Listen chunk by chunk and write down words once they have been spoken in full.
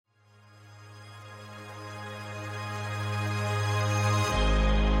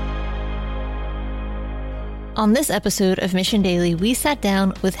On this episode of Mission Daily, we sat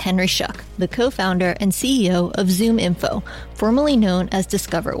down with Henry Schuck, the co-founder and CEO of ZoomInfo, formerly known as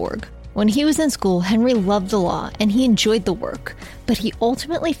Discover.org. When he was in school, Henry loved the law and he enjoyed the work, but he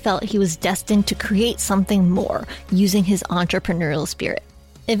ultimately felt he was destined to create something more using his entrepreneurial spirit.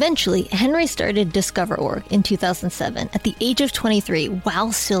 Eventually, Henry started Discover.org in 2007 at the age of 23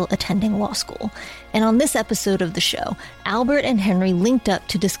 while still attending law school. And on this episode of the show, Albert and Henry linked up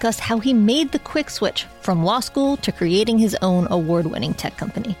to discuss how he made the quick switch from law school to creating his own award-winning tech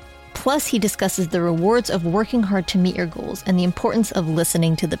company. Plus, he discusses the rewards of working hard to meet your goals and the importance of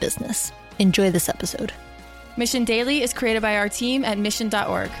listening to the business. Enjoy this episode. Mission Daily is created by our team at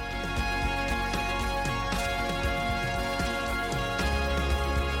mission.org.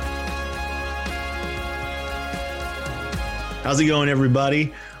 How's it going,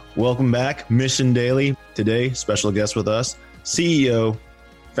 everybody? Welcome back, Mission Daily. Today, special guest with us, CEO,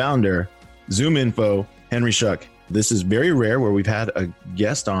 founder, ZoomInfo, Henry Schuck. This is very rare where we've had a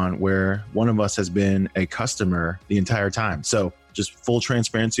guest on where one of us has been a customer the entire time. So just full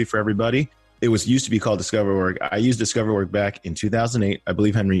transparency for everybody. It used to be called Discover.org. I used Discover.org back in 2008. I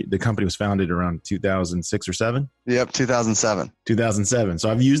believe, Henry, the company was founded around 2006 or 7? Yep, 2007. 2007. So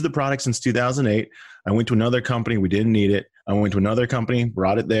I've used the product since 2008. I went to another company. We didn't need it. I went to another company,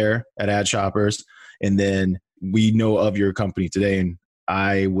 brought it there at Ad Shoppers. And then we know of your company today. And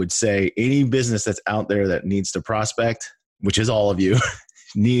I would say any business that's out there that needs to prospect, which is all of you,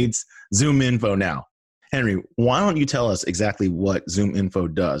 needs ZoomInfo now. Henry, why don't you tell us exactly what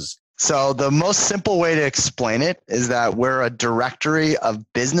ZoomInfo does? So the most simple way to explain it is that we're a directory of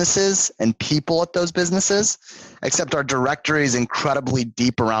businesses and people at those businesses, except our directory is incredibly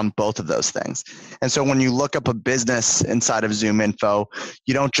deep around both of those things. And so when you look up a business inside of ZoomInfo,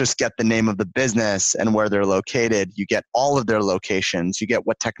 you don't just get the name of the business and where they're located. You get all of their locations. You get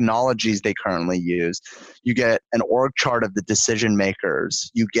what technologies they currently use. You get an org chart of the decision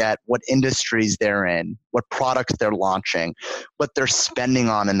makers. You get what industries they're in, what products they're launching, what they're spending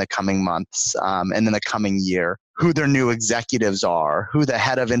on in the coming months and in the coming year, who their new executives are, who the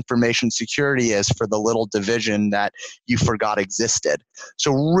head of information security is for the little division that you forgot existed.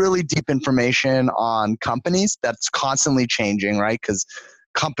 So really deep information on companies that's constantly changing, right? Because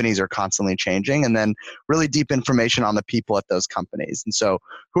companies are constantly changing, and then really deep information on the people at those companies. And so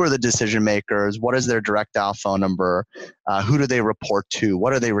who are the decision makers? What is their direct dial phone number? Who do they report to?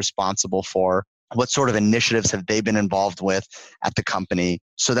 What are they responsible for? What sort of initiatives have they been involved with at the company,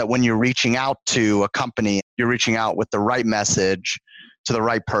 so that when you're reaching out to a company, you're reaching out with the right message to the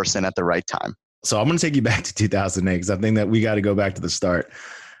right person at the right time. So I'm going to take you back to 2008 because I think that we got to go back to the start.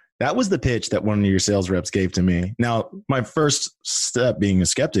 That was the pitch that one of your sales reps gave to me. Now, my first step being a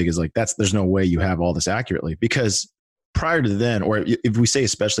skeptic is like, there's no way you have all this accurately, because prior to then, or if we say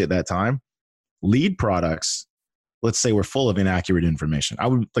especially at that time, lead products, let's say we're full of inaccurate information. I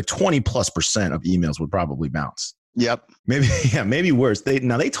would like 20+% of emails would probably bounce. Yep. Maybe worse. They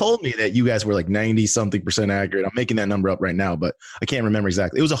told me that you guys were like 90-something% accurate. I'm making that number up right now, but I can't remember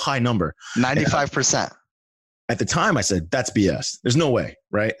exactly. It was a high number. 95%. At the time I said, that's BS. There's no way.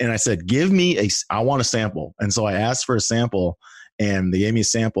 Right. And I said, I want a sample. And so I asked for a sample and they gave me a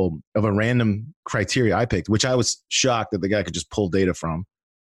sample of a random criteria I picked, which I was shocked that the guy could just pull data from.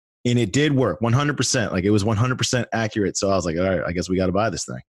 And it did work 100%. Like it was 100% accurate. So I was like, all right, I guess we got to buy this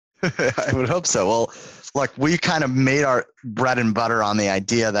thing. I would hope so. Well, look, we kind of made our bread and butter on the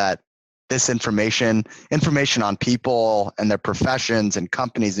idea that this information on people and their professions and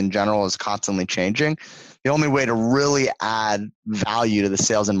companies in general is constantly changing. The only way to really add value to the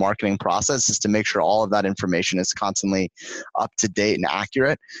sales and marketing process is to make sure all of that information is constantly up to date and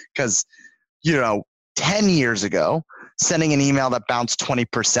accurate. Because, 10 years ago, sending an email that bounced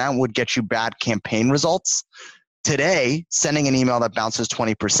 20% would get you bad campaign results. Today, sending an email that bounces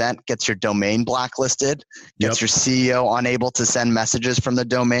 20% gets your domain blacklisted, gets your CEO unable to send messages from the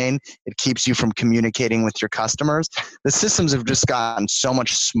domain. It keeps you from communicating with your customers. The systems have just gotten so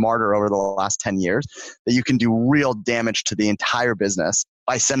much smarter over the last 10 years that you can do real damage to the entire business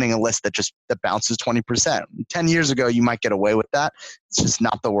by sending a list that bounces 20%. 10 years ago, you might get away with that. It's just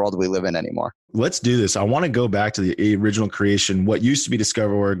not the world we live in anymore. Let's do this. I want to go back to the original creation, what used to be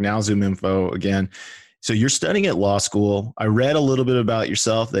Discover.org, now ZoomInfo again. So you're studying at law school. I read a little bit about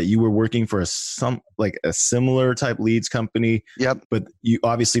yourself that you were working for a similar type leads company. Yep. But you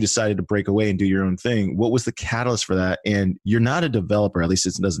obviously decided to break away and do your own thing. What was the catalyst for that? And you're not a developer, at least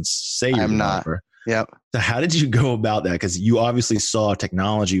it doesn't say you're a developer. Yep. So how did you go about that? Because you obviously saw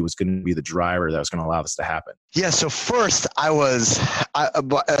technology was going to be the driver that was going to allow this to happen. Yeah. So first, I was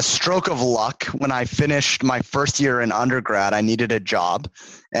a stroke of luck. When I finished my first year in undergrad, I needed a job,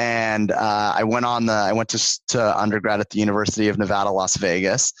 and I went to undergrad at the University of Nevada, Las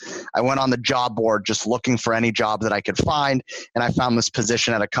Vegas. I went on the job board just looking for any job that I could find, and I found this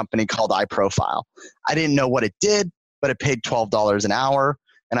position at a company called iProfile. I didn't know what it did, but it paid $12 an hour.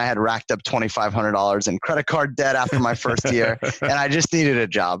 And I had racked up $2,500 in credit card debt after my first year, and I just needed a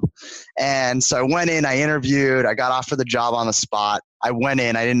job. And so I went in, I interviewed, I got offered the job on the spot. I went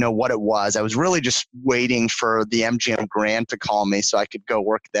in, I didn't know what it was. I was really just waiting for the MGM Grand to call me so I could go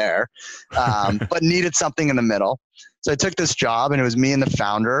work there, but needed something in the middle. So I took this job, and it was me and the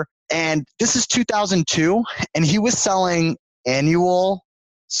founder. And this is 2002, and he was selling annual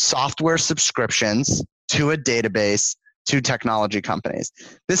software subscriptions to a database to technology companies.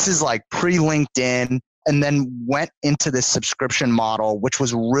 This is like pre-LinkedIn, and then went into this subscription model, which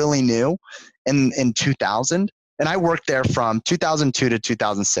was really new in 2000. And I worked there from 2002 to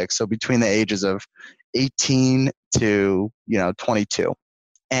 2006. So between the ages of 18 to 22.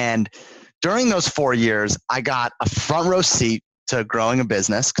 And during those 4 years, I got a front row seat to growing a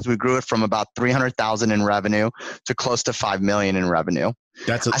business, because we grew it from about 300,000 in revenue to close to 5 million in revenue.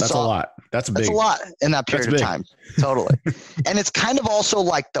 That's a lot. That's a lot in that period of time. Totally. And it's kind of also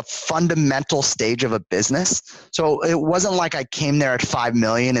like the fundamental stage of a business. So it wasn't like I came there at 5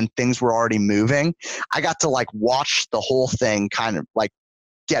 million and things were already moving. I got to like watch the whole thing kind of like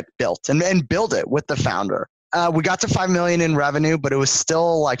get built and build it with the founder. We got to 5 million in revenue, but it was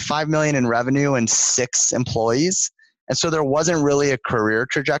still like 5 million in revenue and 6 employees. And so there wasn't really a career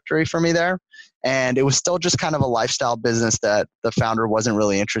trajectory for me there. And it was still just kind of a lifestyle business that the founder wasn't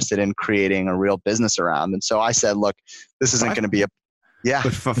really interested in creating a real business around. And so I said, look, this isn't going to be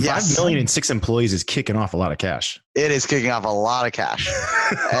But 5 million and 6 employees is kicking off a lot of cash. It is kicking off a lot of cash.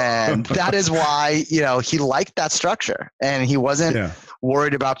 And that is why, he liked that structure, and he wasn't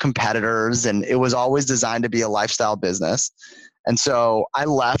worried about competitors. And it was always designed to be a lifestyle business. And so I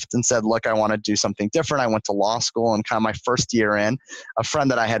left and said, look, I want to do something different. I went to law school, and kind of my first year in, a friend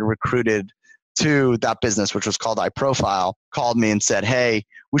that I had recruited to that business, which was called iProfile, called me and said, hey,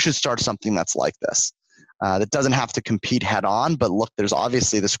 we should start something that's like this. That doesn't have to compete head on, but look, there's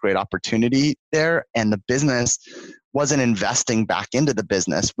obviously this great opportunity there, and the business wasn't investing back into the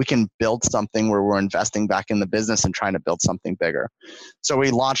business. We can build something where we're investing back in the business and trying to build something bigger. So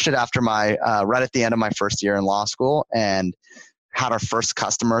we launched it after right at the end of my first year in law school, and had our first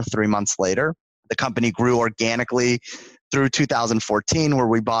customer 3 months later. The company grew organically through 2014, where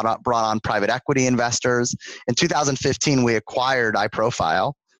we brought on private equity investors. In 2015, we acquired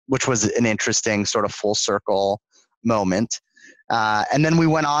iProfile, which was an interesting sort of full circle moment. And then we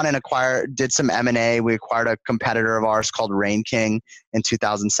went on and did some M&A. We acquired a competitor of ours called Rain King in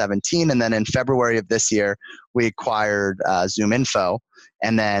 2017. And then in February of this year, we acquired ZoomInfo,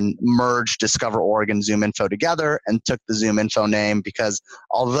 and then merged DiscoverOrg and ZoomInfo together, and took the ZoomInfo name, because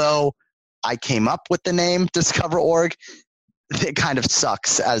although I came up with the name DiscoverOrg, it kind of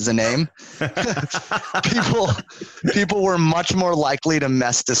sucks as a name. People were much more likely to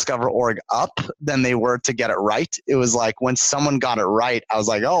mess DiscoverOrg up than they were to get it right. It was like when someone got it right, I was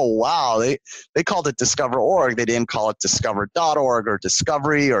like, oh, wow, they called it DiscoverOrg. They didn't call it discover.org or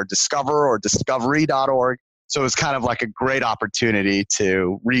discovery or discover or discovery.org. So it was kind of like a great opportunity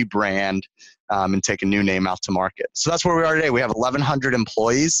to rebrand and take a new name out to market. So that's where we are today. We have 1,100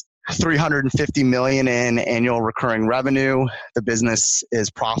 employees, 350 million in annual recurring revenue. The business is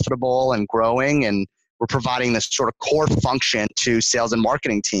profitable and growing, and we're providing this sort of core function to sales and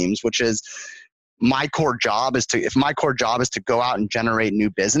marketing teams, which is if my core job is to go out and generate new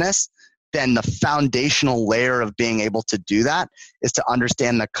business, then the foundational layer of being able to do that is to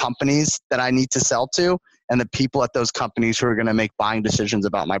understand the companies that I need to sell to and the people at those companies who are going to make buying decisions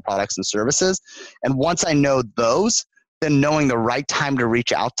about my products and services. And once I know those, then knowing the right time to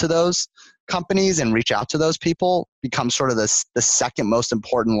reach out to those companies and reach out to those people becomes sort of the second most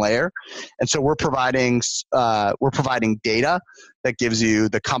important layer. And so we're providing data that gives you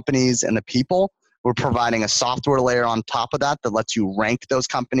the companies and the people. We're providing a software layer on top of that lets you rank those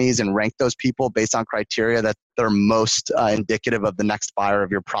companies and rank those people based on criteria that they're most indicative of the next buyer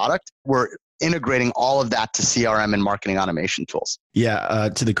of your product. We're integrating all of that to CRM and marketing automation tools. Yeah.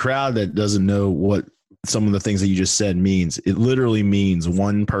 To the crowd that doesn't know what some of the things that you just said means, it literally means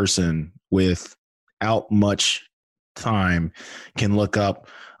one person without much time can look up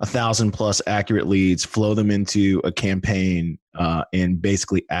 1,000+ accurate leads, flow them into a campaign, and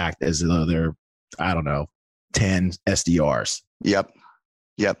basically act as though they're, 10 SDRs. Yep.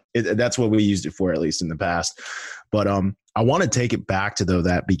 Yep. That's what we used it for, at least in the past. But I want to take it back to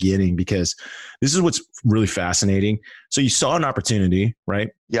that beginning, because this is what's really fascinating. So you saw an opportunity, right?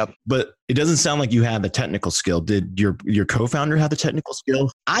 Yep. But it doesn't sound like you had the technical skill. Did your co-founder have the technical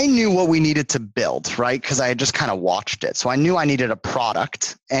skill? I knew what we needed to build, right? Because I had just kind of watched it. So I knew I needed a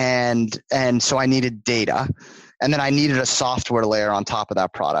product, and so I needed data. And then I needed a software layer on top of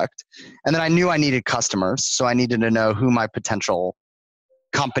that product. And then I knew I needed customers. So I needed to know who my potential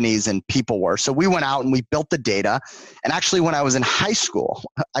companies and people were. So we went out and we built the data. And actually, when I was in high school,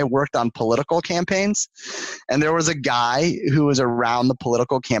 I worked on political campaigns. And there was a guy who was around the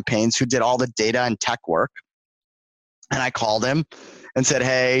political campaigns who did all the data and tech work. And I called him and said,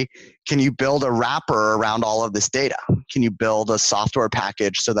 hey, can you build a wrapper around all of this data? Can you build a software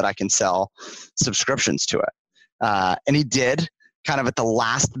package so that I can sell subscriptions to it? And he did. Kind of at the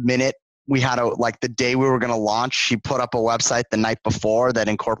last minute. We had the day we were going to launch, he put up a website the night before that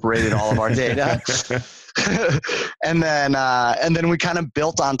incorporated all of our data. and then we kind of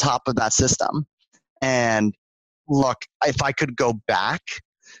built on top of that system. And look, if I could go back,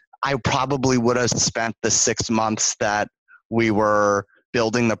 I probably would have spent the 6 months that we were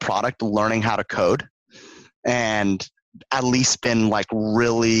building the product learning how to code, and at least been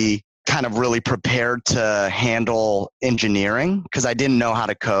really prepared to handle engineering, because I didn't know how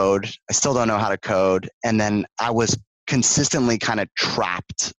to code. I still don't know how to code. And then I was consistently kind of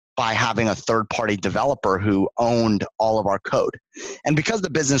trapped by having a third-party developer who owned all of our code. And because the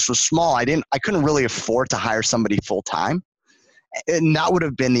business was small, I couldn't really afford to hire somebody full-time. And that would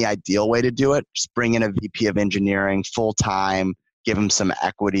have been the ideal way to do it. Just bring in a VP of engineering full-time, give him some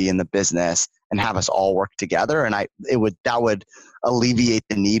equity in the business, and have us all work together. And that would alleviate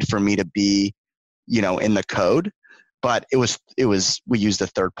the need for me to be, in the code. But we used a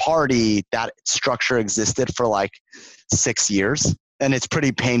third party. That structure existed for 6 years. And it's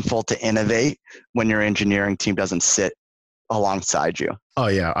pretty painful to innovate when your engineering team doesn't sit alongside you. Oh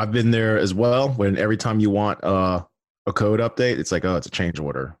yeah. I've been there as well. When every time you want a code update, it's it's a change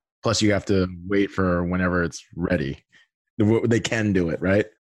order. Plus you have to wait for whenever it's ready. They can do it, right?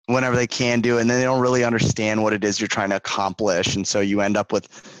 Whenever they can do it, and then they don't really understand what it is you're trying to accomplish. And so you end up with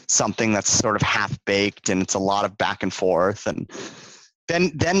something that's sort of half baked, and it's a lot of back and forth. And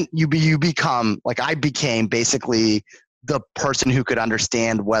then you become, I became basically the person who could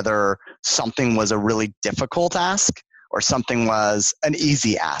understand whether something was a really difficult ask or something was an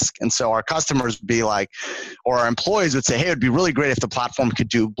easy ask. And so our customers would be or our employees would say, hey, it'd be really great if the platform could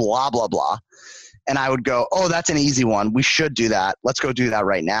do blah, blah, blah. And I would go, oh, that's an easy one. We should do that. Let's go do that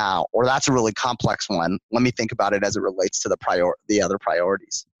right now. Or that's a really complex one. Let me think about it as it relates to the other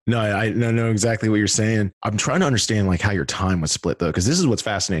priorities. No, I know exactly what you're saying. I'm trying to understand how your time was split though, because this is what's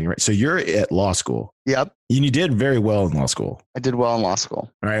fascinating, right? So you're at law school. Yep. And you did very well in law school. I did well in law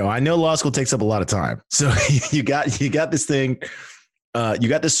school. All right. Well, I know law school takes up a lot of time. So you got this thing. You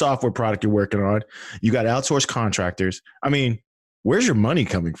got this software product you're working on. You got outsourced contractors. I mean, where's your money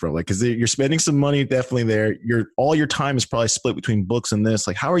coming from? Because you're spending some money definitely there. All your time is probably split between books and this.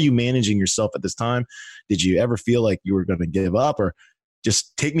 How are you managing yourself at this time? Did you ever feel like you were going to give up, or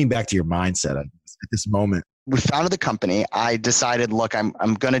just take me back to your mindset at this moment? We founded the company. I decided, look, I'm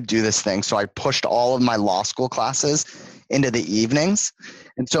going to do this thing. So I pushed all of my law school classes into the evenings.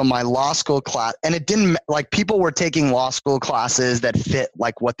 And so my law school class, and it didn't people were taking law school classes that fit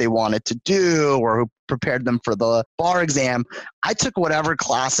what they wanted to do or who prepared them for the bar exam. I took whatever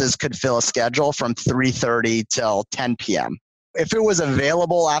classes could fill a schedule from 3:30 till 10 p.m. If it was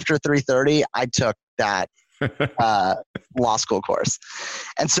available after 3:30, I took that law school course.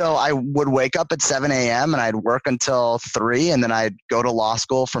 And so I would wake up at 7 a.m. and I'd work until 3, and then I'd go to law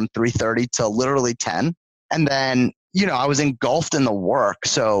school from 3:30 till literally 10. And then, I was engulfed in the work.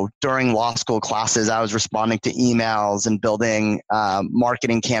 So during law school classes, I was responding to emails and building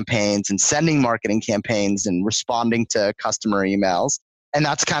marketing campaigns and sending marketing campaigns and responding to customer emails. And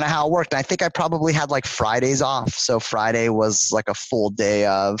that's kind of how it worked. And I think I probably had Fridays off. So Friday was a full day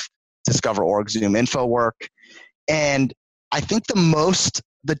of Discover.org ZoomInfo work. And I think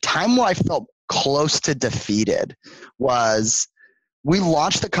the time where I felt close to defeated was we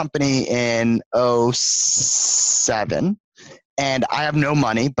launched the company in 2007, and I have no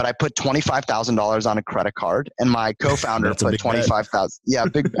money, but I put $25,000 on a credit card, and my co-founder put $25,000. Yeah,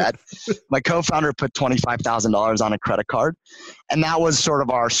 big bet. My co-founder put $25,000 on a credit card, and that was sort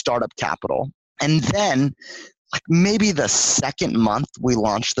of our startup capital. And then maybe the second month we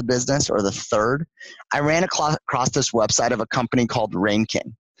launched the business, or the third, I ran across this website of a company called Rain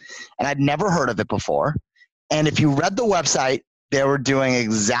King, and I'd never heard of it before. And if you read the website, they were doing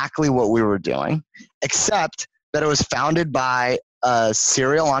exactly what we were doing, except that it was founded by a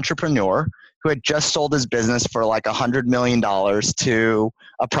serial entrepreneur who had just sold his business for like $100 million to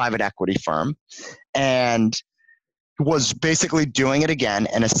a private equity firm and was basically doing it again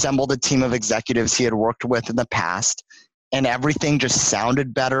and assembled a team of executives he had worked with in the past. And everything just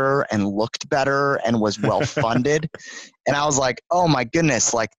sounded better and looked better and was well funded. And I was like, oh my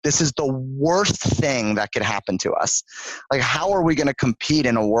goodness, like this is the worst thing that could happen to us. Like, how are we going to compete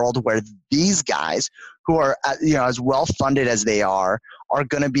in a world where these guys who are, as well funded as they are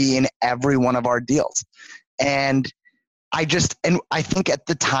going to be in every one of our deals? And I think at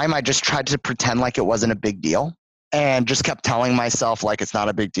the time I just tried to pretend like it wasn't a big deal. And just kept telling myself, like, it's not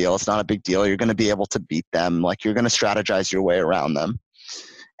a big deal. It's not a big deal. You're going to be able to beat them. Like, you're going to strategize your way around them.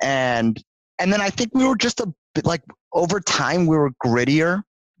 And then I think we were just a bit like, over time, we were grittier.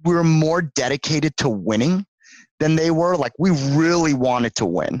 We were more dedicated to winning than they were. Like, we really wanted to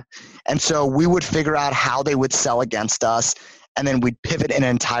win. And so we would figure out how they would sell against us. And then we'd pivot an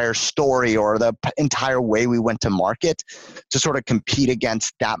entire story or the entire way we went to market to sort of compete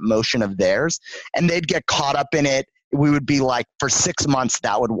against that motion of theirs. And they'd get caught up in it. We would be like, for 6 months,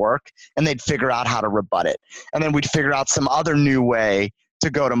 that would work. And they'd figure out how to rebut it. And then we'd figure out some other new way to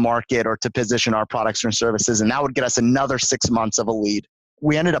go to market or to position our products and services. And that would get us another 6 months of a lead.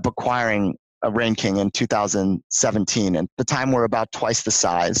 We ended up acquiring a Rain King in 2017. And at the time, we're about twice the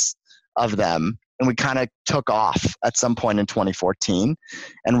size of them. And we kind of took off at some point in 2014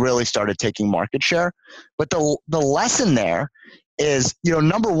 and really started taking market share. But the lesson there is,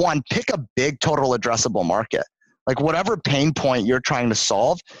 number one, pick a big total addressable market. Like whatever pain point you're trying to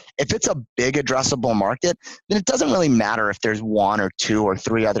solve, if it's a big addressable market, then it doesn't really matter if there's one or two or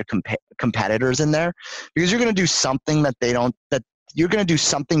three other competitors in there, because you're going to do something you're going to do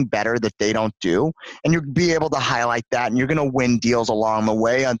something better that they don't do, and you'll be able to highlight that, and you're going to win deals along the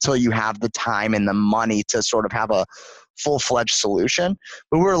way until you have the time and the money to sort of have a full-fledged solution.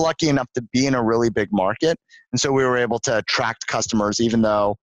 But we were lucky enough to be in a really big market, and so we were able to attract customers even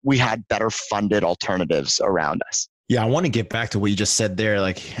though we had better funded alternatives around us. Yeah, I want to get back to what you just said there,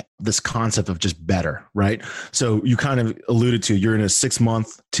 like this concept of just better, right? So you kind of alluded to, you're in a 6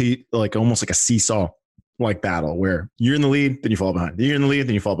 month, like almost like a seesaw like battle where you're in the lead, then you fall behind. You're in the lead,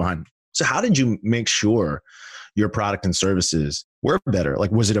 then you fall behind. So how did you make sure your product and services were better?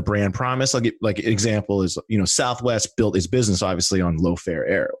 Like, was it a brand promise? Like an example is, Southwest built its business obviously on low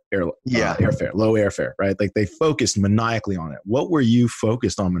fare airfare, low airfare, right? Like they focused maniacally on it. What were you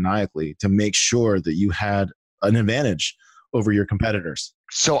focused on maniacally to make sure that you had an advantage over your competitors?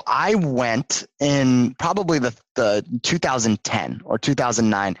 So I went in probably the 2010 or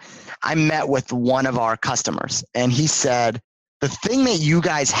 2009. I met with one of our customers and he said, the thing that you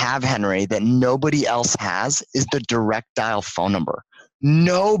guys have, Henry, that nobody else has is the direct dial phone number.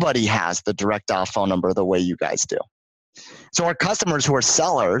 Nobody has the direct dial phone number the way you guys do. So our customers who are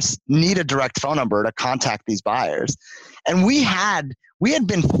sellers need a direct phone number to contact these buyers. And we had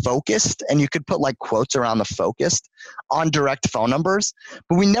been focused, and you could put like quotes around the focused on direct phone numbers,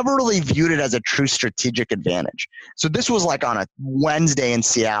 but we never really viewed it as a true strategic advantage. So this was like on a Wednesday in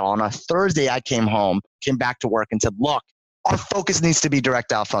Seattle. On a Thursday, I came back to work and said, look, our focus needs to be direct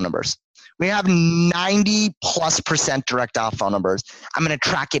dial phone numbers. We have 90+% direct dial phone numbers. I'm going to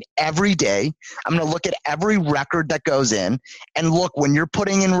track it every day. I'm going to look at every record that goes in. And look, when you're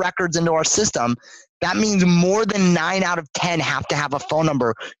putting in records into our system, that means more than 9 out of 10 have to have a phone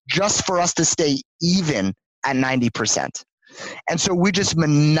number just for us to stay even at 90%. And so we just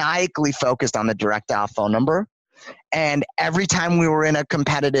maniacally focused on the direct dial phone number. And every time we were in a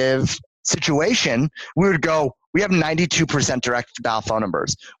competitive situation, we would go, we have 92% direct dial phone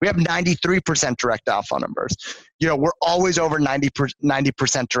numbers. We have 93% direct dial phone numbers. We're always over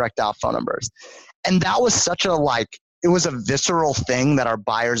 90% direct dial phone numbers. And that was such it was a visceral thing that our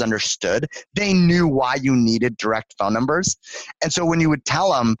buyers understood. They knew why you needed direct phone numbers. And so when you would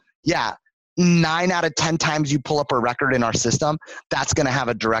tell them, 9 out of 10 times you pull up a record in our system, that's going to have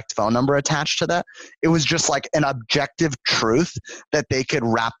a direct phone number attached to that. It was just like an objective truth that they could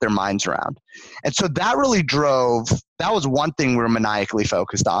wrap their minds around. And so that really that was one thing we were maniacally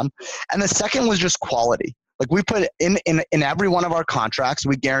focused on. And the second was just quality. Like we put in every one of our contracts,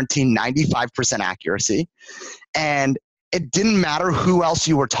 we guarantee 95% accuracy. And it didn't matter who else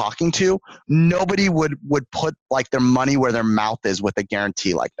you were talking to. Nobody would put like their money where their mouth is with a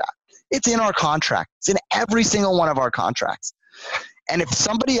guarantee like that. It's in our contract. It's in every single one of our contracts. And if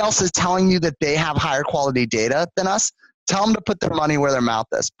somebody else is telling you that they have higher quality data than us, tell them to put their money where their mouth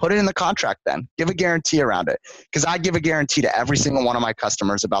is. Put it in the contract then. Give a guarantee around it. Because I give a guarantee to every single one of my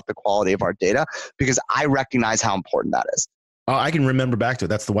customers about the quality of our data because I recognize how important that is. Oh, I can remember back to it.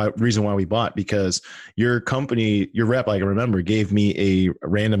 That's the reason why we bought, because your company, your rep, I can remember, gave me a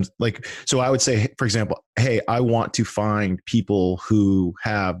random, like, so I would say, for example, hey, I want to find people who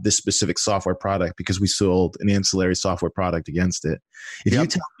have this specific software product because we sold an ancillary software product against it. If you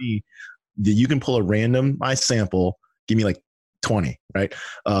tell me that you can pull a randomized sample, give me like 20, right,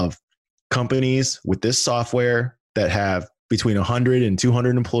 of companies with this software that have between 100 and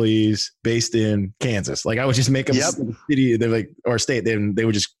 200 employees based in Kansas. Like I would just make up a city, they're like, or state, then they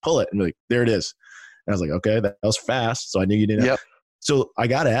would just pull it and be like, there it is. And I was like, okay, that was fast. So I knew you didn't. So I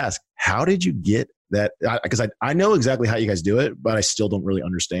got to ask, how did you get that? Because I know exactly how you guys do it, but I still don't really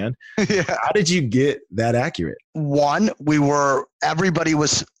understand. How did you get that accurate? One, everybody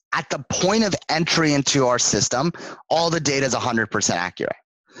was at the point of entry into our system, all the data is 100% accurate.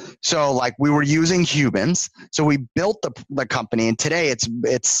 So like we were using humans. So we built the company, and today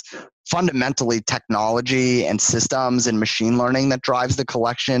it's fundamentally technology and systems and machine learning that drives the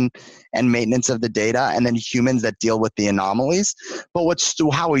collection and maintenance of the data, and then humans that deal with the anomalies. But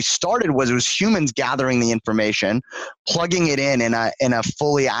how we started was it was humans gathering the information, plugging it in a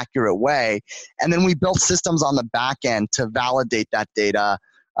fully accurate way, and then we built systems on the back end to validate that data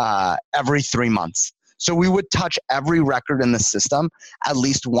every 3 months. So we would touch every record in the system at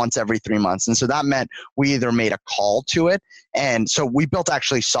least once every 3 months. And so that meant we either made a call to it. And so we built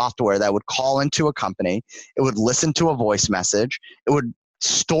actually software that would call into a company. It would listen to a voice message. It would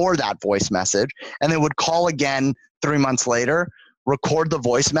store that voice message. And then would call again 3 months later, record the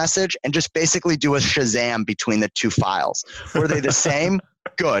voice message, and just basically do a Shazam between the two files. Were they the same?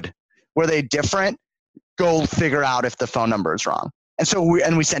 Good. Were they different? Go figure out if the phone number is wrong. And so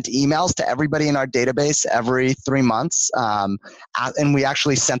we sent emails to everybody in our database every 3 months. And we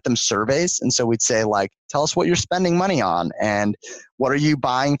actually sent them surveys. And so we'd say, like, tell us what you're spending money on, and what are you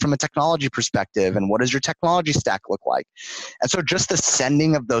buying from a technology perspective, and what does your technology stack look like? And so just the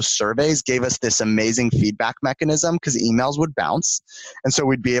sending of those surveys gave us this amazing feedback mechanism, because emails would bounce. And so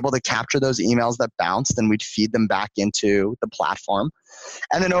we'd be able to capture those emails that bounced, and we'd feed them back into the platform.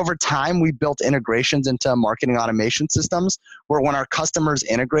 And then over time, we built integrations into marketing automation systems, where when our customers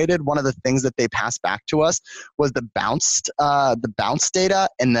integrated, one of the things that they passed back to us was the bounce data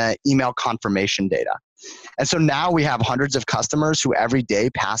and the email confirmation data. And so now we have hundreds of customers who every day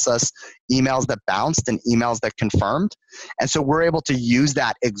pass us emails that bounced and emails that confirmed. And so we're able to use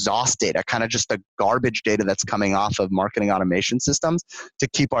that exhaust data, kind of just the garbage data that's coming off of marketing automation systems, to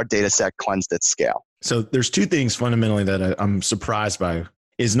keep our data set cleansed at scale. So there's two things fundamentally that I'm surprised by.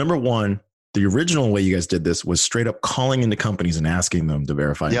 Is number one, the original way you guys did this was straight up calling into companies and asking them to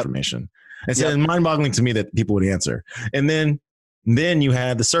verify information. And so it's mind-boggling to me that people would answer. And then you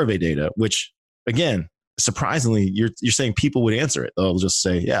had the survey data, which, again, surprisingly, you're saying people would answer it. They'll just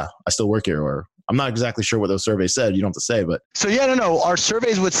say, yeah, I still work here, or I'm not exactly sure what those surveys said. You don't have to say, but. So our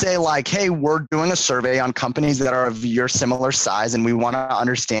surveys would say, like, hey, we're doing a survey on companies that are of your similar size, and we want to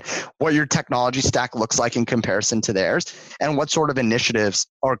understand what your technology stack looks like in comparison to theirs, and what sort of initiatives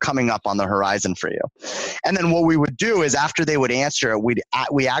are coming up on the horizon for you. And then what we would do is, after they would answer, we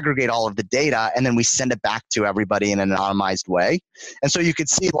aggregate all of the data, and then we send it back to everybody in an anonymized way. And so you could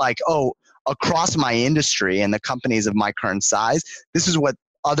see, like, oh, across my industry and the companies of my current size, this is what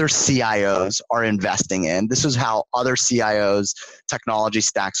other CIOs are investing in. This is how other CIOs' technology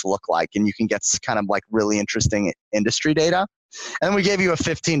stacks look like. And you can get kind of like really interesting industry data. And then we gave you a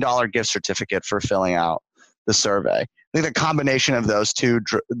 $15 gift certificate for filling out the survey. I think the combination of those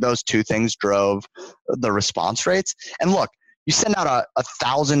two things drove the response rates. And look, you send out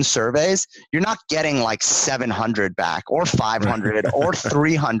 1,000 surveys, you're not getting like 700 back or 500 or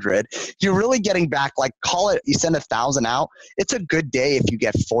 300. You're really getting back, like, call it, you send 1,000 out. It's a good day if you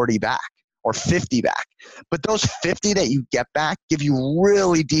get 40 back or 50 back. But those 50 that you get back give you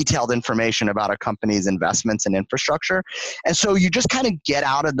really detailed information about a company's investments and infrastructure. And so you just kind of get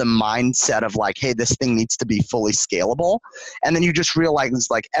out of the mindset of like, hey, this thing needs to be fully scalable. And then you just realize,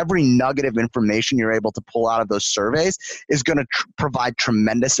 like, every nugget of information you're able to pull out of those surveys is going to provide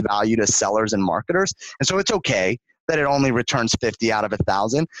tremendous value to sellers and marketers. And so it's okay that it only returns 50 out of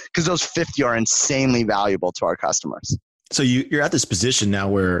 1,000, because those 50 are insanely valuable to our customers. So you're at this position now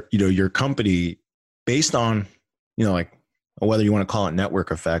where, your company, based on, like, whether you want to call it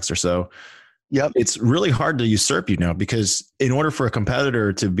network effects or so, it's really hard to usurp you now, because in order for a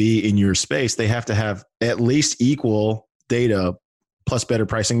competitor to be in your space, they have to have at least equal data plus better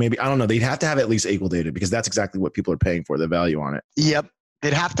pricing. Maybe, I don't know. They'd have to have at least equal data, because that's exactly what people are paying for, the value on it. Yep.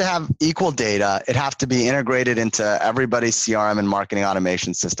 They'd have to have equal data. It'd have to be integrated into everybody's CRM and marketing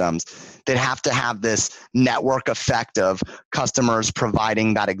automation systems. They'd have to have this network effect of customers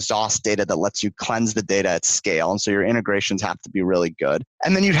providing that exhaust data that lets you cleanse the data at scale. And so your integrations have to be really good.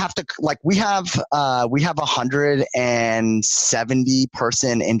 And then you'd have to, like, we have a 170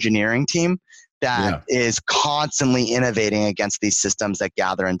 person engineering team that is constantly innovating against these systems that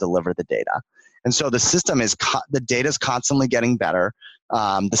gather and deliver the data. And so the system is, the data is constantly getting better.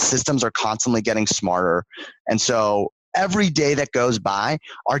 The systems are constantly getting smarter. And so every day that goes by,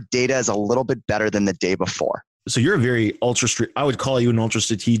 our data is a little bit better than the day before. So you're a very I would call you an ultra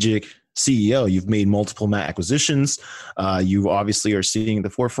strategic CEO. You've made multiple acquisitions. You obviously are seeing the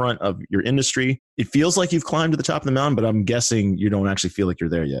forefront of your industry. It feels like you've climbed to the top of the mountain, but I'm guessing you don't actually feel like you're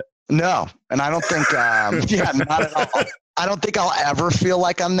there yet. No. And I don't think, not at all. I don't think I'll ever feel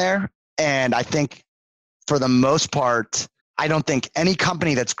like I'm there. And I think for the most part, I don't think any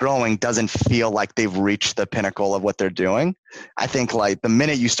company that's growing doesn't feel like they've reached the pinnacle of what they're doing. I think like the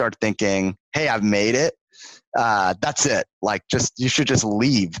minute you start thinking, hey, I've made it, that's it. Like you should just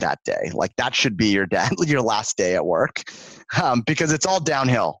leave that day. Like that should be your last day at work, because it's all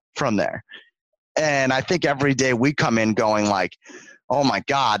downhill from there. And I think every day we come in going like, oh my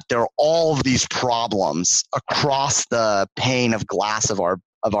God, there are all of these problems across the pane of glass of our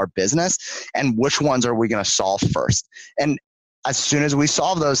business, and which ones are we going to solve first? And as soon as we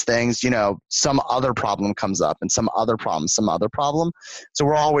solve those things, some other problem comes up, and some other problem. So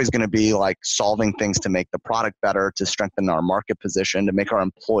we're always going to be like solving things to make the product better, to strengthen our market position, to make our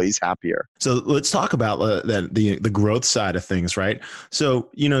employees happier. So let's talk about the growth side of things, right? So,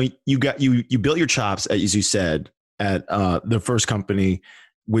 you built your chops, as you said, at the first company,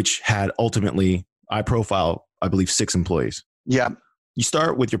 which had ultimately high profile, I believe, 6 employees. Yeah. You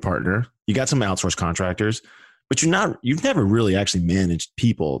start with your partner, you got some outsourced contractors, but you've never really actually managed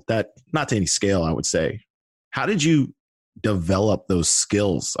people, that not to any scale, I would say. How did you develop those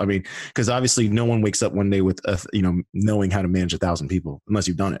skills? I mean, because obviously no one wakes up one day with knowing how to manage 1,000 people unless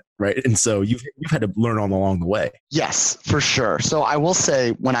you've done it, right? And so you've had to learn all along the way. Yes, for sure. So I will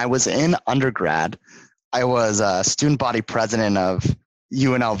say, when I was in undergrad, I was a student body president of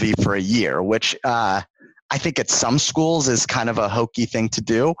UNLV for a year, which I think at some schools is kind of a hokey thing to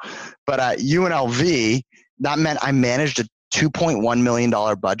do. But at UNLV, that meant I managed a $2.1 million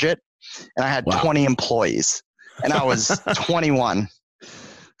budget, and I had 20 employees, and I was 21.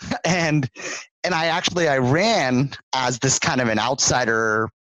 And I ran as this kind of an outsider.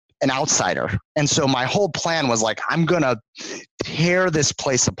 And so my whole plan was like, I'm going to tear this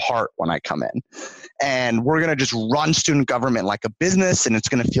place apart when I come in. And we're going to just run student government like a business, and it's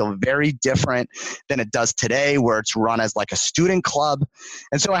going to feel very different than it does today, where it's run as like a student club.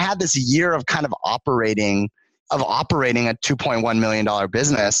 And so I had this year of kind of operating a $2.1 million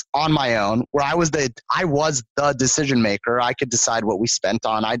business on my own, where I was the decision maker. I could decide what we spent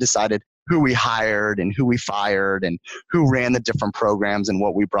on. I decided who we hired and who we fired and who ran the different programs and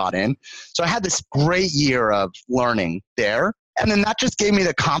what we brought in. So I had this great year of learning there. And then that just gave me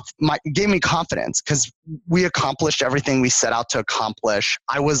gave me confidence, because we accomplished everything we set out to accomplish.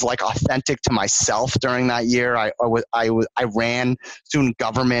 I was like authentic to myself during that year. I ran student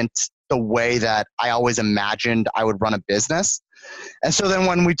government the way that I always imagined I would run a business. And so then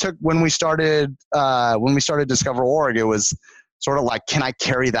when we started Discover Org, it was sort of like, can I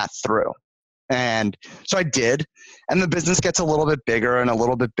carry that through? And so I did. And the business gets a little bit bigger and a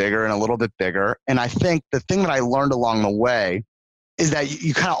little bit bigger and a little bit bigger. And I think the thing that I learned along the way is that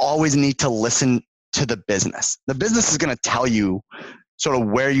you kind of always need to listen to the business. The business is going to tell you sort of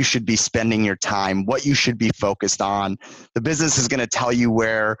where you should be spending your time, what you should be focused on. The business is going to tell you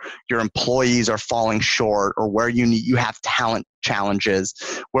where your employees are falling short, or where you have talent challenges,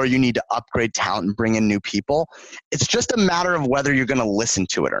 where you need to upgrade talent and bring in new people. It's just a matter of whether you're going to listen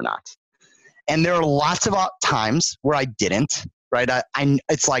to it or not. And there are lots of times where I didn't, right?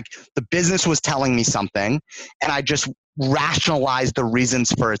 It's like the business was telling me something, and I just rationalized the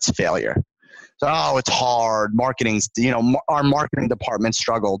reasons for its failure. So, it's hard. Our marketing department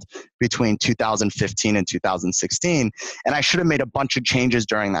struggled between 2015 and 2016. And I should have made a bunch of changes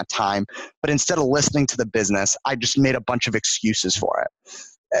during that time. But instead of listening to the business, I just made a bunch of excuses for it.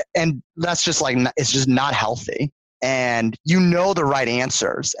 And that's just like, it's just not healthy. And the right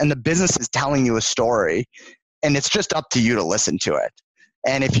answers, and the business is telling you a story, and it's just up to you to listen to it.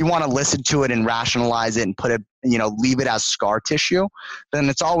 And if you want to listen to it and rationalize it and put it, leave it as scar tissue, then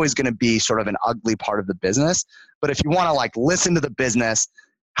it's always going to be sort of an ugly part of the business. But if you want to like listen to the business,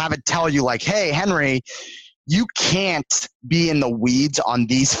 have it tell you like, hey, Henry, you can't be in the weeds on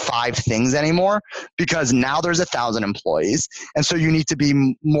these 5 things anymore because now there's 1,000 employees. And so you need to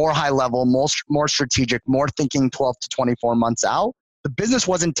be more high level, more strategic, more thinking 12 to 24 months out. The business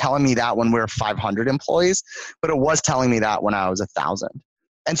wasn't telling me that when we were 500 employees, but it was telling me that when I was 1,000.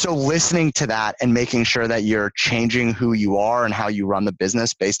 And so listening to that and making sure that you're changing who you are and how you run the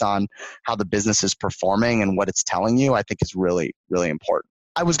business based on how the business is performing and what it's telling you, I think is really, really important.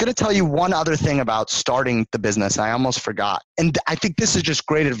 I was going to tell you one other thing about starting the business. I almost forgot. And I think this is just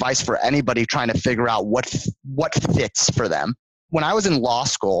great advice for anybody trying to figure out what fits for them. When I was in law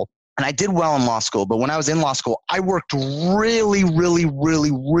school, and I did well in law school, but when I was in law school, I worked really, really,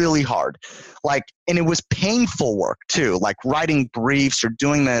 really, really hard. And it was painful work too, like writing briefs or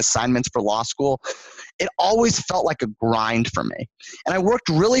doing the assignments for law school. It always felt like a grind for me. And I worked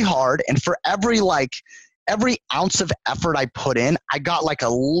really hard, and for every ounce of effort I put in, I got like a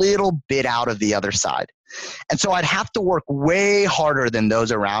little bit out of the other side. And so I'd have to work way harder than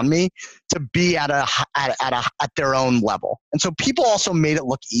those around me to be at their own level. And so people also made it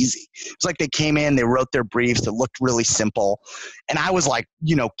look easy. It's like they came in, they wrote their briefs, it looked really simple. And I was like,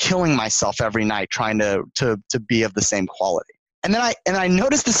 killing myself every night trying to be of the same quality. And then I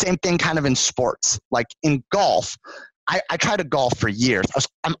noticed the same thing kind of in sports, like in golf. I tried to golf for years.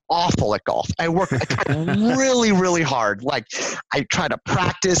 I'm awful at golf. I tried really, really hard. I try to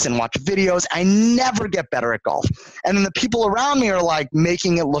practice and watch videos. I never get better at golf. And then the people around me are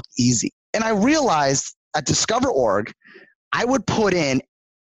making it look easy. And I realized at Discover.org, I would put in,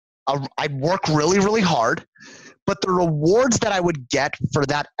 I'd work really, really hard, but the rewards that I would get for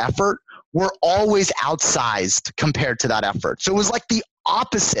that effort were always outsized compared to that effort. So it was like the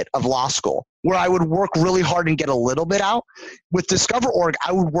opposite of law school, where I would work really hard and get a little bit out. With Discover.org,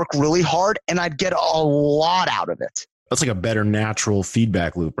 I would work really hard and I'd get a lot out of it. That's like a better natural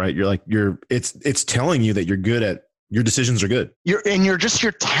feedback loop, right? It's telling you that you're good at, your decisions are good. Your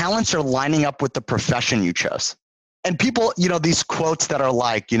talents are lining up with the profession you chose. And people, these quotes that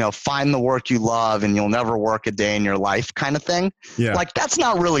are find the work you love and you'll never work a day in your life kind of thing. Yeah. That's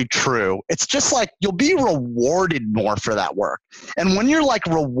not really true. It's just you'll be rewarded more for that work. And when you're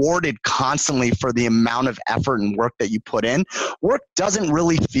rewarded constantly for the amount of effort and work that you put in, work doesn't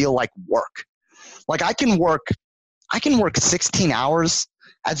really feel like work. I can work 16 hours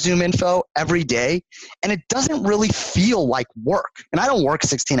at ZoomInfo every day, and it doesn't really feel like work. And I don't work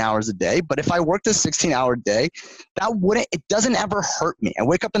 16 hours a day, but if I worked a 16-hour day, it doesn't ever hurt me. I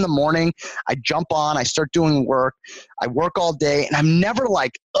wake up in the morning, I jump on, I start doing work, I work all day, and I'm never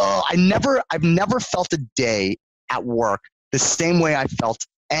I've never felt a day at work the same way I felt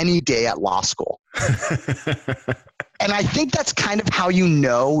any day at law school. And I think that's kind of how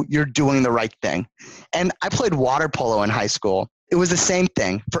you're doing the right thing. And I played water polo in high school. It was the same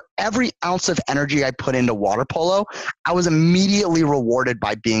thing. For every ounce of energy I put into water polo, I was immediately rewarded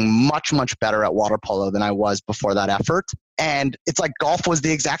by being much, much better at water polo than I was before that effort. And it's golf was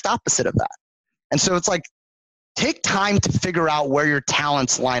the exact opposite of that. And so it's take time to figure out where your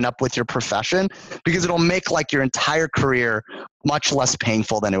talents line up with your profession, because it'll make your entire career much less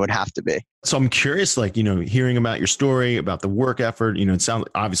painful than it would have to be. So I'm curious, hearing about your story, about the work effort, it sounds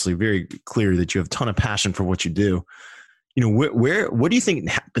obviously very clear that you have a ton of passion for what you do. What do you think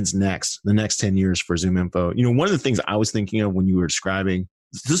happens next, the next 10 years for ZoomInfo? One of the things I was thinking of when you were describing,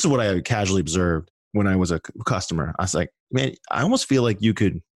 this is what I casually observed when I was a customer. I was like, man, I almost feel like you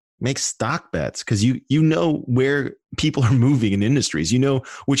could make stock bets because you know where people are moving in industries. You know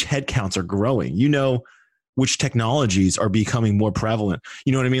which headcounts are growing. You know which technologies are becoming more prevalent.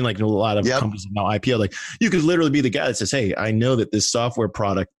 You know what I mean? A lot of companies now IPO, you could literally be the guy that says, hey, I know that this software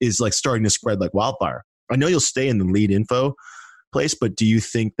product is starting to spread like wildfire. I know you'll stay in the lead info place, but do you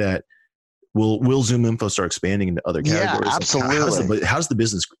think that will ZoomInfo start expanding into other categories? Yeah, absolutely. How's the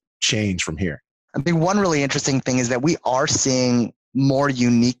business change from here? I think one really interesting thing is that we are seeing more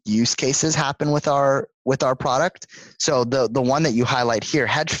unique use cases happen with our product. So the one that you highlight here,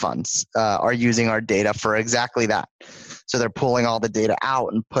 hedge funds are using our data for exactly that. So they're pulling all the data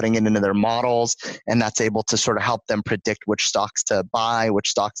out and putting it into their models, and that's able to sort of help them predict which stocks to buy, which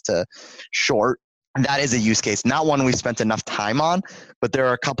stocks to short. That is a use case, not one we spent enough time on, but there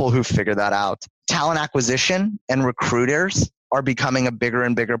are a couple who figured that out. Talent acquisition and recruiters are becoming a bigger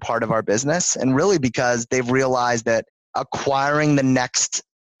and bigger part of our business, and really because they've realized that acquiring the next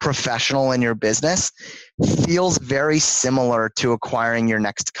professional in your business feels very similar to acquiring your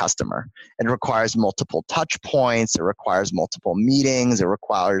next customer. It requires multiple touch points. It requires multiple meetings. It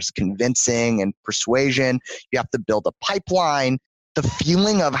requires convincing and persuasion. You have to build a pipeline. the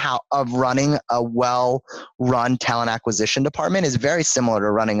feeling of running a well-run talent acquisition department is very similar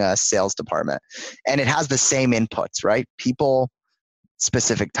to running a sales department. And it has the same inputs, right? People,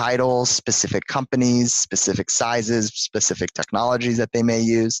 specific titles, specific companies, specific sizes, specific technologies that they may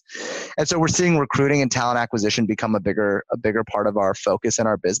use. And so we're seeing recruiting and talent acquisition become a bigger part of our focus in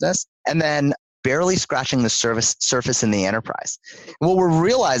our business. And then barely scratching the surface in the enterprise. And what we're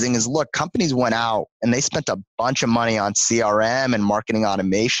realizing is, look, companies went out and they spent a bunch of money on CRM and marketing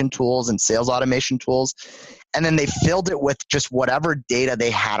automation tools and sales automation tools. And then they filled it with just whatever data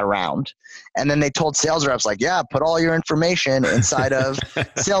they had around. And then they told sales reps, like, yeah, put all your information inside of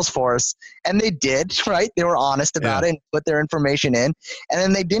Salesforce. And they did, right? They were honest about it and put their information in. And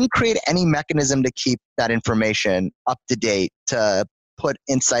then they didn't create any mechanism to keep that information up to date, to put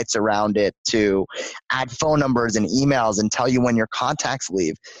insights around it, to add phone numbers and emails and tell you when your contacts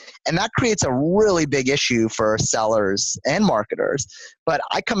leave. And that creates a really big issue for sellers and marketers. But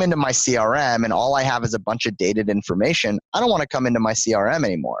I come into my CRM and all I have is a bunch of dated information. I don't want to come into my CRM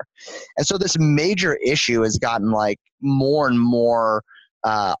anymore. And so this major issue has gotten like more and more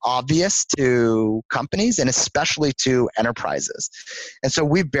obvious to companies and especially to enterprises. And so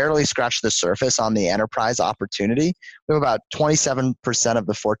we've barely scratched the surface on the enterprise opportunity. We have about 27% of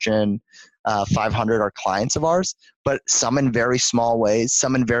the Fortune 500 are clients of ours, but some in very small ways,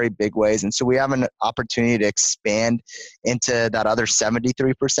 some in very big ways. And so we have an opportunity to expand into that other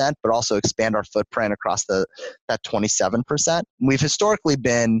 73%, but also expand our footprint across that 27%. We've historically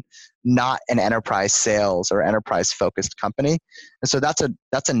been not an enterprise sales or enterprise focused company. And so that's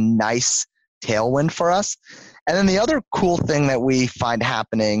a nice tailwind for us. And then the other cool thing that we find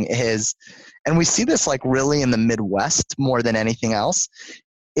happening is, and we see this like really in the Midwest more than anything else,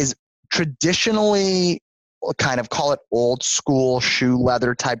 is traditionally kind of call it old school shoe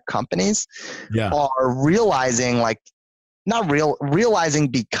leather type companies are realizing realizing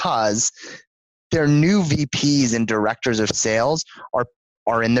because their new VPs and directors of sales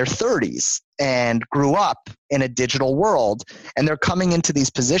are in their 30s and grew up in a digital world, and they're coming into these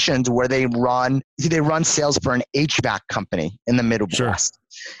positions where they run sales for an HVAC company in the Midwest.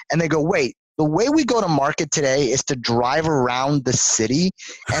 Sure. And they go, wait, the way we go to market today is to drive around the city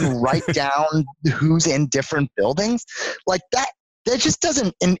and write down who's in different buildings. Like that just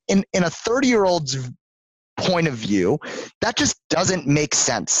doesn't, in a 30-year-old's point of view, that just doesn't make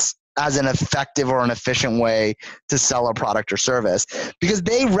sense as an effective or an efficient way to sell a product or service, because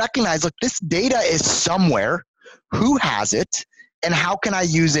they recognize, look, this data is somewhere, who has it, and how can I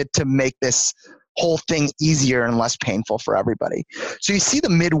use it to make this whole thing easier and less painful for everybody. So you see the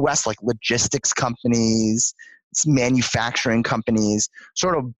Midwest, like logistics companies, manufacturing companies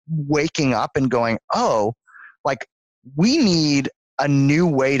sort of waking up and going, oh, like we need a new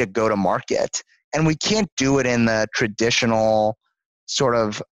way to go to market, and we can't do it in the traditional sort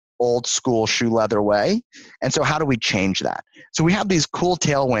of old school shoe leather way. And so how do we change that? So we have these cool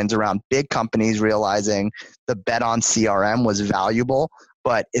tailwinds around big companies realizing the bet on CRM was valuable,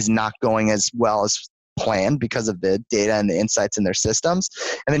 but is not going as well as planned because of the data and the insights in their systems.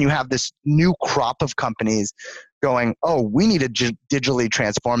 And then you have this new crop of companies going, oh, we need to digitally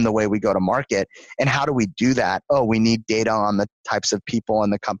transform the way we go to market. And how do we do that? Oh, we need data on the types of people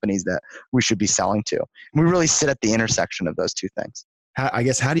and the companies that we should be selling to. And we really sit at the intersection of those two things. I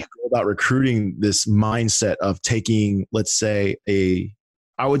guess, how do you go about recruiting this mindset of taking, let's say,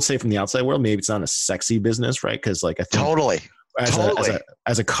 I would say from the outside world, maybe it's not a sexy business, right? Because like I think totally.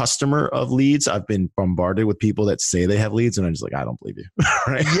 As a customer of leads, I've been bombarded with people that say they have leads, and I'm just like, I don't believe you.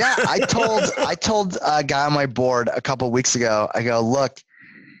 Right? Yeah, I told a guy on my board a couple of weeks ago, I go, look,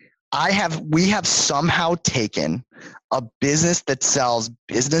 we have somehow taken a business that sells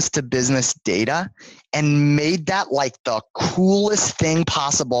business to business data and made that like the coolest thing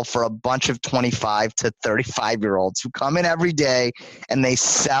possible for a bunch of 25 to 35-year-olds who come in every day and they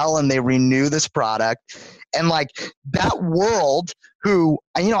sell and they renew this product. And like that world who,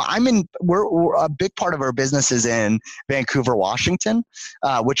 we're a big part of our business is in Vancouver, Washington,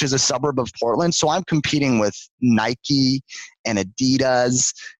 which is a suburb of Portland. So I'm competing with Nike and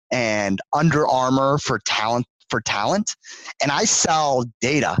Adidas and Under Armour for talent. And I sell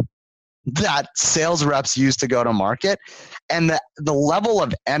data that sales reps use to go to market. And the level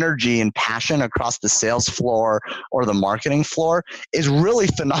of energy and passion across the sales floor or the marketing floor is really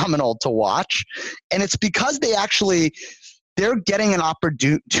phenomenal to watch. And it's because they're getting an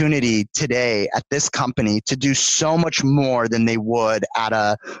opportunity today at this company to do so much more than they would at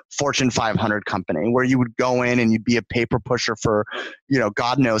a Fortune 500 company where you would go in and you'd be a paper pusher for,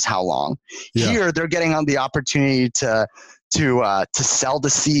 God knows how long. Yeah. Here, they're getting on the opportunity to sell to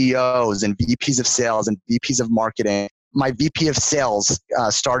CEOs and VPs of sales and VPs of marketing my VP of sales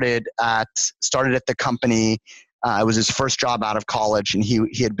started at the company. It was his first job out of college, and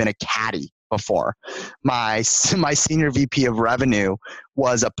he had been a caddy before. My senior VP of revenue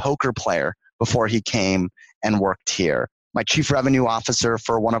was a poker player before he came and worked here. My chief revenue officer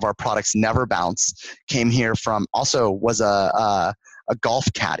for one of our products, Never Bounce, came here from, also was a golf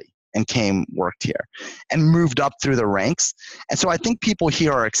caddy and worked here and moved up through the ranks. And so I think people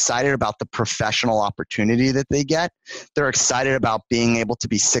here are excited about the professional opportunity that they get. They're excited about being able to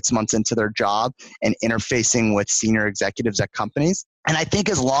be 6 months into their job and interfacing with senior executives at companies. And I think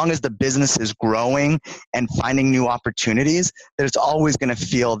as long as the business is growing and finding new opportunities, that it's always going to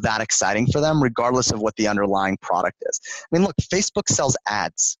feel that exciting for them, regardless of what the underlying product is. I mean, look, Facebook sells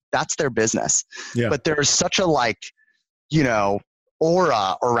ads. That's their business. Yeah. But there's such a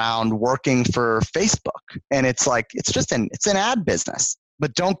aura around working for Facebook. And it's an ad business.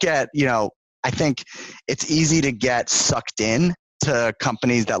 But don't get, I think it's easy to get sucked in to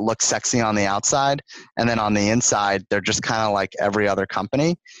companies that look sexy on the outside, and then on the inside, they're just kind of like every other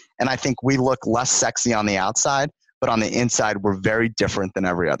company. And I think we look less sexy on the outside, but on the inside, we're very different than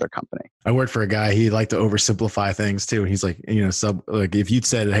every other company. I worked for a guy, he liked to oversimplify things too. And he's like, like if you'd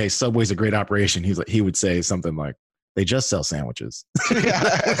said, hey, Subway's a great operation, he would say something like, they just sell sandwiches.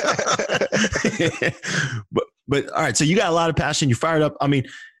 But all right. So you got a lot of passion. You fired up. I mean,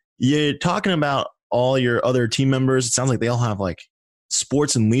 you're talking about all your other team members. It sounds like they all have like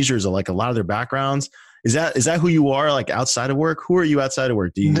sports and leisures are like a lot of their backgrounds. Is that who you are like outside of work? Who are you outside of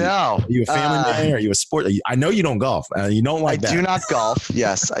work? Are you a family man? Are you a sport? I know you don't golf. You don't like that. I do not golf.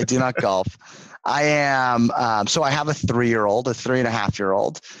 Yes, I do not golf. I am. So I have a 3-year-old, a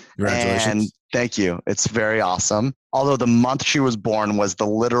 3.5-year-old. Congratulations. And thank you. It's very awesome. Although the month she was born was the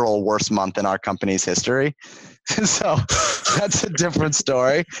literal worst month in our company's history. So that's a different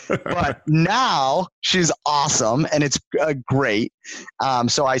story. But now she's awesome and it's great.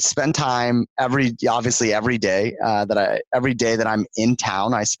 So I spend time every day that I'm in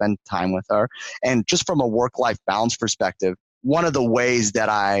town, I spend time with her. And just from a work-life balance perspective, one of the ways that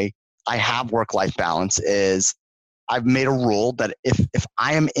I have work-life balance is I've made a rule that if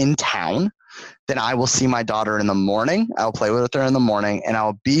I am in town, then I will see my daughter in the morning. I'll play with her in the morning, and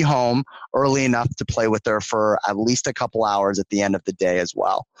I'll be home early enough to play with her for at least a couple hours at the end of the day as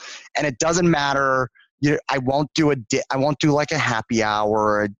well. And it doesn't matter. I won't do like a happy hour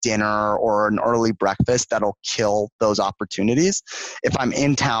or a dinner or an early breakfast that'll kill those opportunities. If I'm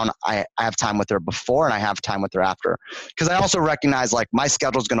in town, I have time with her before and I have time with her after. Because I also recognize like my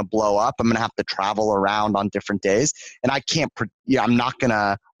schedule's going to blow up. I'm going to have to travel around on different days, and I'm not going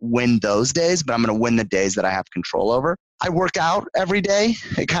to win those days, but I'm going to win the days that I have control over. I work out every day.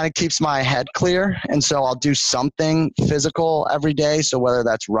 It kind of keeps my head clear. And so I'll do something physical every day. So whether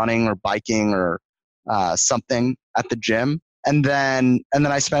that's running or biking or something at the gym. And then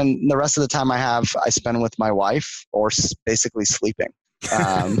I spend the rest of the time I spend with my wife or basically sleeping.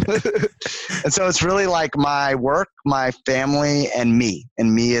 And so it's really like my work, my family, and me.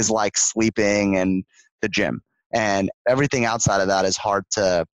 And me is like sleeping and the gym. And everything outside of that is hard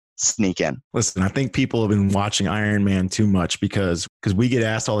to sneak in. Listen, I think people have been watching Iron Man too much because we get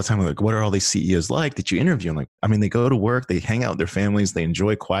asked all the time, like, what are all these CEOs like that you interview? I'm like, I mean, they go to work, they hang out with their families, they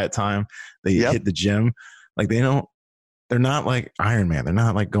enjoy quiet time, they hit the gym. Like they're not like Iron Man. They're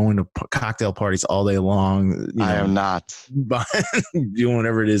not like going to cocktail parties all day long. I am not. Doing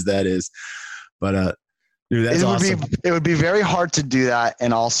whatever it is that is. But dude, that's awesome. It would be very hard to do that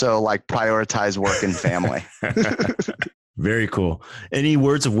and also like prioritize work and family. Very cool. Any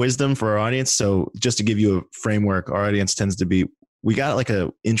words of wisdom for our audience? So just to give you a framework, our audience tends to be, we got like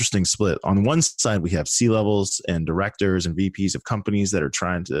a interesting split. On one side, we have C-levels and directors and VPs of companies that are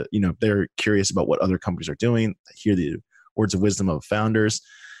trying to, they're curious about what other companies are doing, hear the words of wisdom of founders.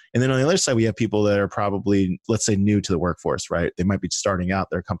 And then on the other side, we have people that are probably, let's say, new to the workforce, right? They might be starting out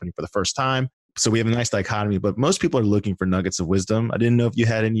their company for the first time. So we have a nice dichotomy, but most people are looking for nuggets of wisdom. I didn't know if you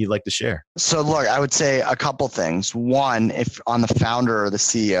had any you'd like to share. So look, I would say a couple things. One, if on the founder or the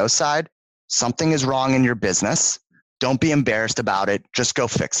CEO side, something is wrong in your business, don't be embarrassed about it. Just go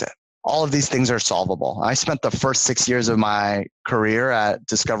fix it. All of these things are solvable. I spent the first 6 years of my career at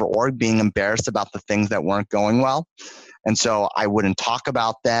Discover.org being embarrassed about the things that weren't going well. And so I wouldn't talk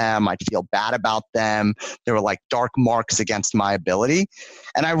about them. I'd feel bad about them. They were like dark marks against my ability.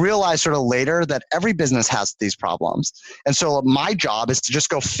 And I realized sort of later that every business has these problems. And so my job is to just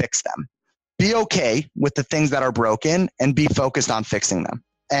go fix them. Be okay with the things that are broken and be focused on fixing them.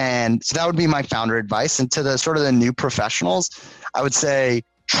 And so that would be my founder advice. And to the sort of the new professionals, I would say,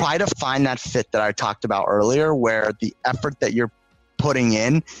 try to find that fit that I talked about earlier, where the effort that you're putting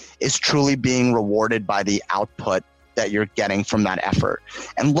in is truly being rewarded by the output that you're getting from that effort.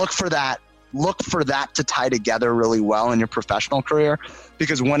 And look for that to tie together really well in your professional career,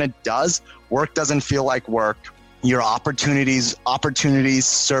 because when it does, work doesn't feel like work. Your opportunities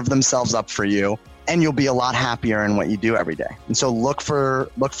serve themselves up for you, and you'll be a lot happier in what you do every day. And so look for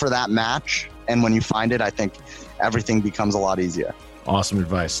that match. And when you find it, I think everything becomes a lot easier. Awesome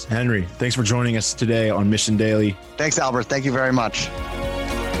advice. Henry, thanks for joining us today on Mission Daily. Thanks, Albert. Thank you very much.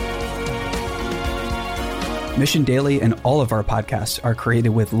 Mission Daily and all of our podcasts are created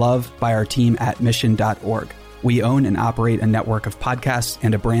with love by our team at mission.org. We own and operate a network of podcasts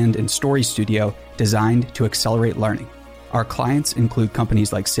and a brand and story studio designed to accelerate learning. Our clients include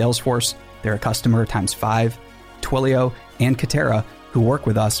companies like Salesforce, they're a customer times 5, Twilio, and Katera, who work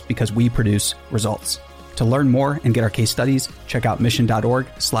with us because we produce results. To learn more and get our case studies, check out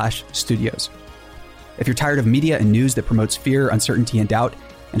mission.org/studios. If you're tired of media and news that promotes fear, uncertainty, and doubt,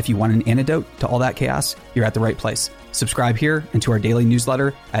 and if you want an antidote to all that chaos, you're at the right place. Subscribe here and to our daily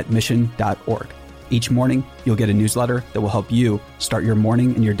newsletter at mission.org. Each morning, you'll get a newsletter that will help you start your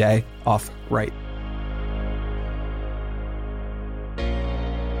morning and your day off right.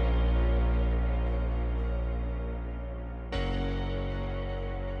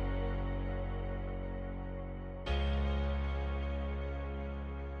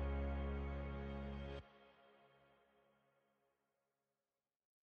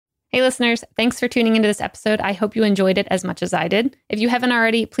 Hey listeners, thanks for tuning into this episode. I hope you enjoyed it as much as I did. If you haven't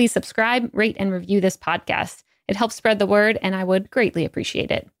already, please subscribe, rate, and review this podcast. It helps spread the word, and I would greatly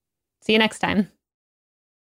appreciate it. See you next time.